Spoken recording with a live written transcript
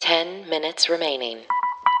10 minutes remaining.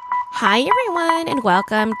 Hi, everyone, and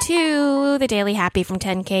welcome to the Daily Happy from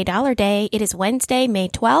 10K Dollar Day. It is Wednesday, May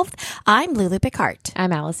 12th. I'm Lulu Picard.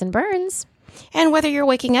 I'm Allison Burns. And whether you're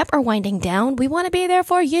waking up or winding down, we want to be there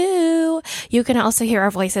for you. You can also hear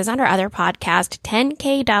our voices on our other podcast,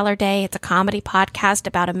 10K Dollar Day. It's a comedy podcast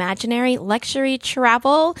about imaginary luxury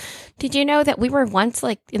travel. Did you know that we were once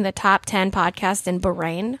in the top 10 podcasts in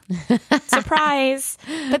Bahrain? Surprise.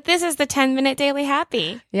 But this is the 10-minute Daily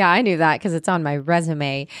Happy. Yeah, I knew that because it's on my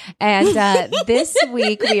resume. And this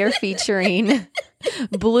week we are featuring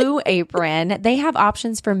Blue Apron. They have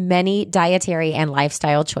options for many dietary and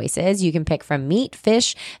lifestyle choices. You can pick from meat,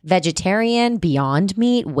 fish, vegetarian, Beyond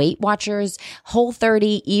Meat, Weight Watchers,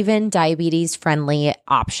 Whole30, even diabetes-friendly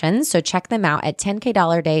options. So check them out at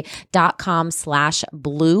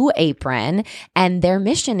 10kdollarday.com/Blue Apron. And their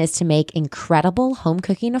mission is to make incredible home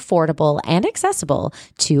cooking affordable and accessible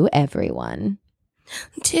to everyone.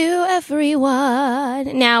 To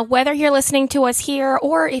everyone. Now, whether you're listening to us here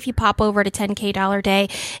or if you pop over to 10K Dollar Day,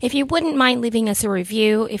 if you wouldn't mind leaving us a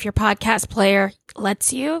review, if your podcast player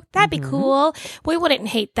lets you, that'd be cool. We wouldn't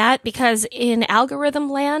hate that because in algorithm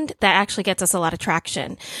land, that actually gets us a lot of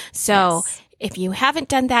traction. So if you haven't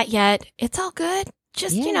done that yet, it's all good.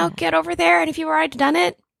 Just, get over there. And if you've already done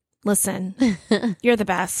it, listen, you're the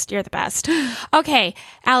best. You're the best. Okay.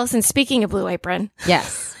 Allison, speaking of Blue Apron.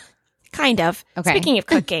 Yes. Kind of. Okay. Speaking of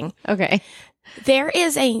cooking. Okay. There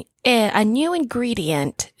is a new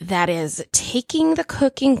ingredient that is taking the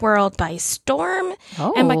cooking world by storm.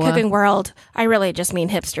 Oh. And by cooking world, I really just mean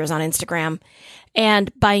hipsters on Instagram.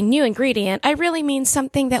 And by new ingredient, I really mean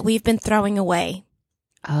something that we've been throwing away.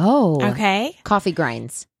 Oh. Okay. Coffee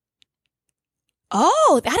grinds.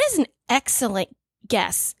 Oh, that is an excellent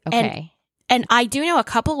guess. Okay. And I do know a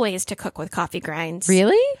couple ways to cook with coffee grinds.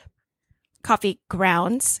 Really? Coffee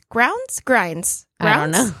grounds? Grinds? I don't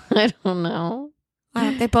know. I don't know.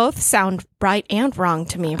 They both sound right and wrong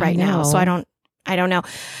to me right now. So I don't know.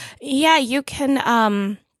 Yeah, you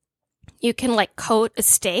can coat a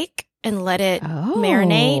steak and let it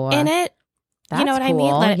marinate in it. That's you know what I mean?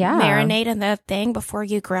 cool. Let it Yeah. marinate in the thing before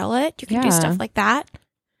you grill it. You can do stuff like that.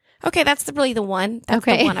 Okay, that's really the one. That's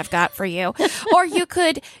the one I've got for you. Or you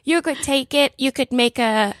could take it, you could make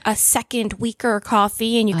a second weaker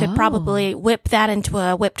coffee and you could probably whip that into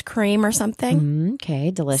a whipped cream or something.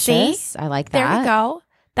 Okay, delicious. See? I like that. There you go.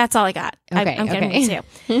 That's all I got. Okay, I'm getting it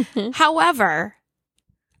too. However,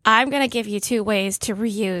 I'm going to give you two ways to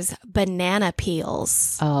reuse banana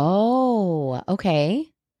peels. Oh, okay.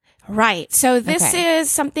 Right. So this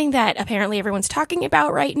is something that apparently everyone's talking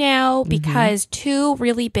about right now because two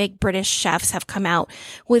really big British chefs have come out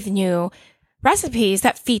with new recipes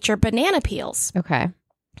that feature banana peels. Okay.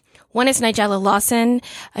 One is Nigella Lawson.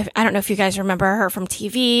 I don't know if you guys remember her from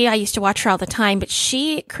TV. I used to watch her all the time, but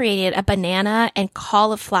she created a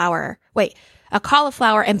cauliflower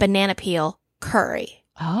and banana peel curry.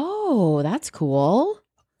 Oh, that's cool.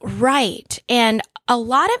 Right. And a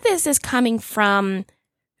lot of this is coming from,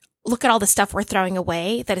 look at all the stuff we're throwing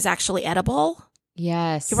away that is actually edible.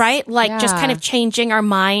 Yes. Right? Just kind of changing our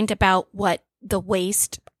mind about what the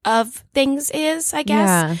waste of things is, I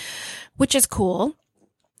guess, which is cool.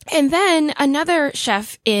 And then another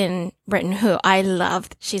chef in Britain who I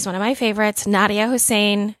loved, she's one of my favorites, Nadia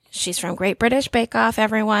Hussain. She's from Great British Bake Off,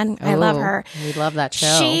 everyone. I love her. We love that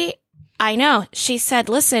show. I know. She said,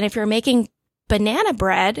 listen, if you're making banana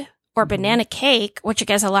bread or banana cake, which I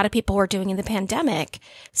guess a lot of people were doing in the pandemic,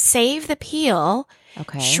 save the peel,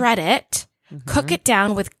 shred it, cook it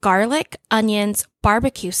down with garlic, onions,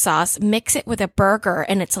 barbecue sauce, mix it with a burger,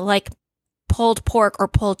 and it's like pulled pork or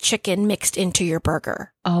pulled chicken mixed into your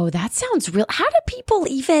burger. Oh, that sounds real. How do people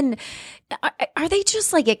even, are they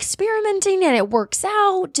just experimenting and it works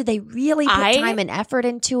out? Do they really put time and effort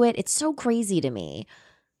into it? It's so crazy to me.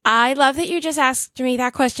 I love that you just asked me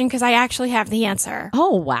that question because I actually have the answer.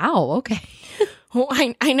 Oh, wow. Okay. Well,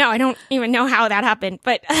 I know. I don't even know how that happened.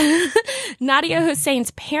 But Nadia Hussain's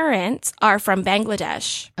parents are from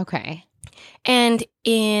Bangladesh. Okay. And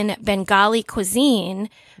in Bengali cuisine,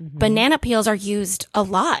 banana peels are used a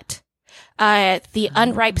lot. The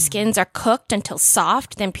unripe skins are cooked until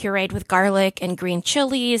soft, then pureed with garlic and green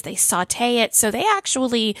chilies. They saute it. So they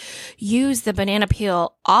actually use the banana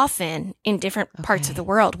peel often in different parts of the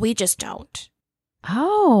world. We just don't.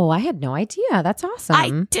 Oh, I had no idea. That's awesome. I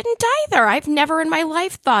didn't either. I've never in my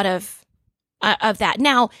life thought of that.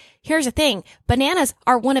 Now, here's the thing. Bananas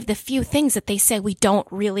are one of the few things that they say we don't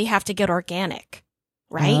really have to get organic.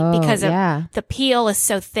 Right? Because of the peel is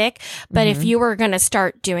so thick. But if you were going to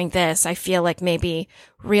start doing this, I feel like maybe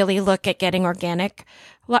really look at getting organic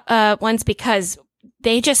ones because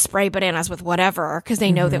they just spray bananas with whatever because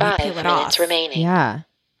they know that we peel it off. 5 minutes remaining. Yeah.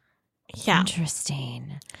 Yeah. Interesting.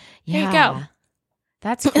 There Yeah. you go.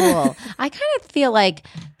 That's cool. I kind of feel like,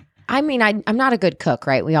 I mean, I'm not a good cook,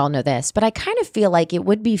 right? We all know this, but I kind of feel like it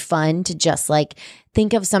would be fun to just like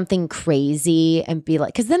think of something crazy and be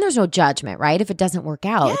like, because then there's no judgment, right? If it doesn't work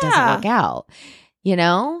out, it doesn't Yeah. work out. You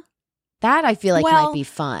know? That I feel like might Well, be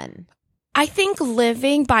fun. I think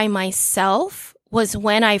living by myself was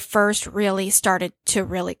when I first really started to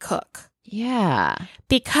really cook Yeah.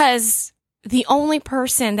 because the only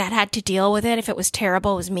person that had to deal with it if it was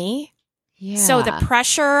terrible was me. Yeah. So the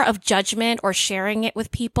pressure of judgment or sharing it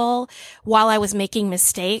with people while I was making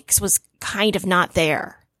mistakes was kind of not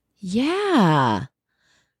there. Yeah.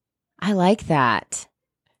 I like that.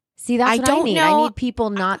 See, that's I what I don't need. know- I need people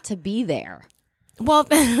not to be there. Well,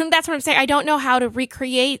 that's what I'm saying. I don't know how to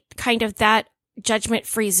recreate kind of that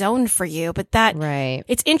judgment-free zone for you, but that Right.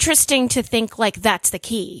 it's interesting to think like that's the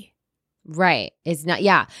key. Right. It's not,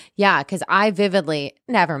 yeah. Yeah. Because I vividly,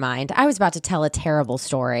 never mind. I was about to tell a terrible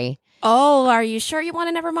story. Oh, are you sure you want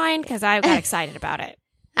to never mind? Because I got excited about it.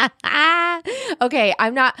 Okay.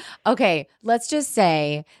 I'm not, okay. Let's just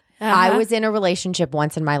say I Uh-huh. was in a relationship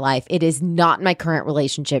once in my life. It is not my current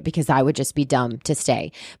relationship because I would just be dumb to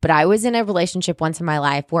stay. But I was in a relationship once in my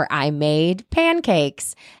life where I made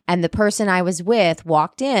pancakes and the person I was with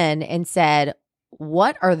walked in and said,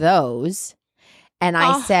 "What are those?" And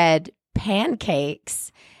I Oh. said,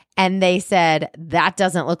 "Pancakes." And they said, "That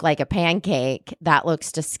doesn't look like a pancake. That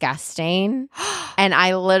looks disgusting." And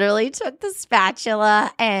I literally took the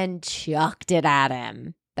spatula and chucked it at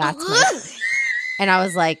him. That's my, and I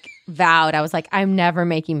was like, vowed. I was like, I'm never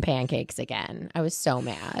making pancakes again. I was so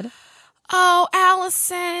mad. Oh,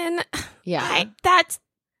 Allison, Yeah. that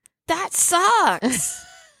sucks.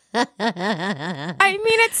 I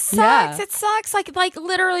mean, it sucks. Yeah. It sucks. Like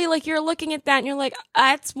literally, like you're looking at that and you're like,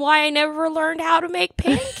 that's why I never learned how to make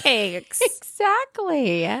pancakes.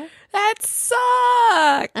 Exactly. That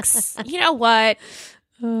sucks. You know what?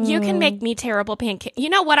 You can Uh, make me terrible pancakes. You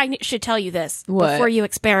know what? I should tell you this What? before you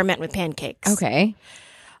experiment with pancakes. Okay.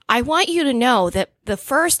 I want you to know that the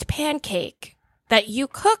first pancake that you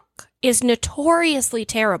cook is notoriously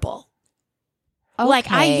terrible.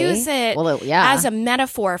 Like, I Okay. use it yeah. as a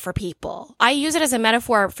metaphor for people. I use it as a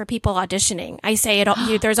metaphor for people auditioning. I say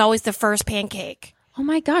there's always the first pancake. Oh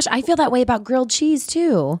my gosh. I feel that way about grilled cheese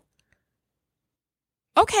too.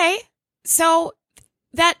 Okay. So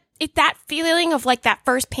that feeling of like that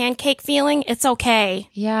first pancake feeling, it's okay.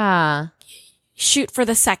 Yeah. Shoot for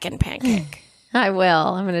the second pancake. I will.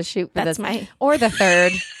 I'm going to shoot for That's this. my, Or the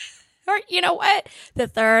third. or you know what? The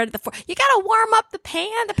third, the fourth. You got to warm up the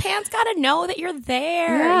pan. The pan's got to know that you're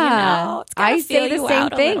there. Yeah. You know? It's gotta I feel say the you same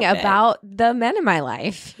out a thing little bit. about the men in my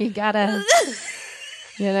life. You got to,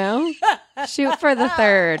 you know, shoot for the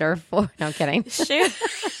third or fourth. No, I'm kidding. Shoot.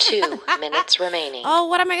 2 minutes remaining. Oh,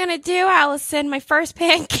 what am I going to do, Allison? My first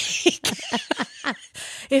pancake.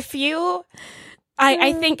 If you,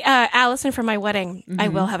 I think, Allison, for my wedding, I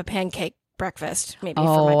will have a pancake breakfast, maybe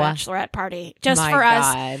for my bachelorette party, just My for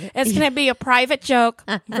us. God. It's going to be a private joke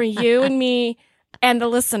for you and me and the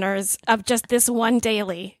listeners of just this one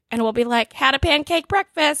daily. And we'll be like, had a pancake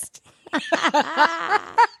breakfast.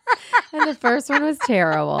 And the first one was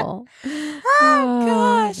terrible. Oh,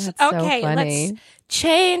 gosh. That's so Okay, funny. let's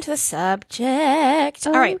change the subject.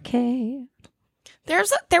 All right. Okay. There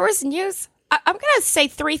was news. I'm going to say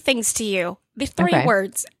 3 things to you. The 3 Okay.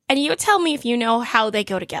 words. And you tell me if you know how they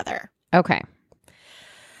go together. Okay.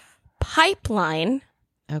 Pipeline,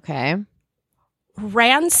 Okay.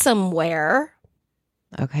 ransomware.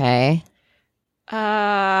 Okay.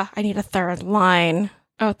 I need a third line.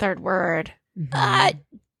 Oh, third word. Mhm.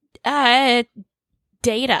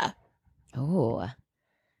 Data. Oh.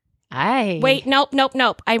 Wait,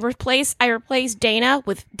 nope. I replace data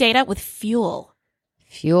with fuel.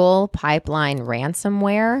 Fuel, pipeline,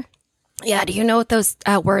 ransomware. Yeah, do you know what those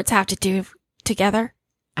words have to do together?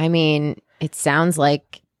 I mean, it sounds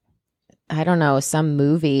like, I don't know, some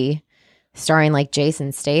movie starring like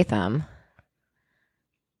Jason Statham.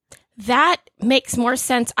 That makes more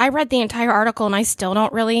sense. I read the entire article and I still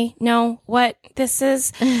don't really know what this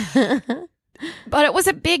is, but it was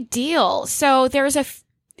a big deal. So there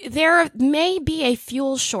may be a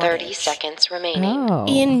fuel shortage. 30 seconds remaining. Oh.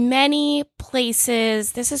 In many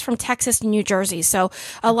places. This is from Texas and New Jersey. So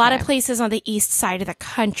a lot of Okay. places on the east side of the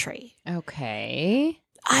country. Okay.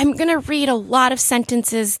 I'm going to read a lot of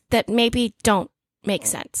sentences that maybe don't make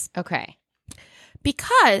sense. Okay.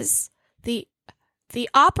 Because the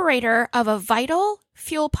operator of a vital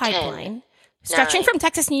fuel pipeline Stretching 9, from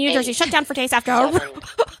Texas to New Jersey, 8, shut down for days after a 7,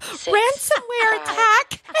 6, ransomware 5,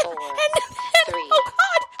 attack. 4, And 3, oh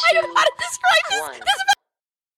God, I don't know how to describe this. 1. This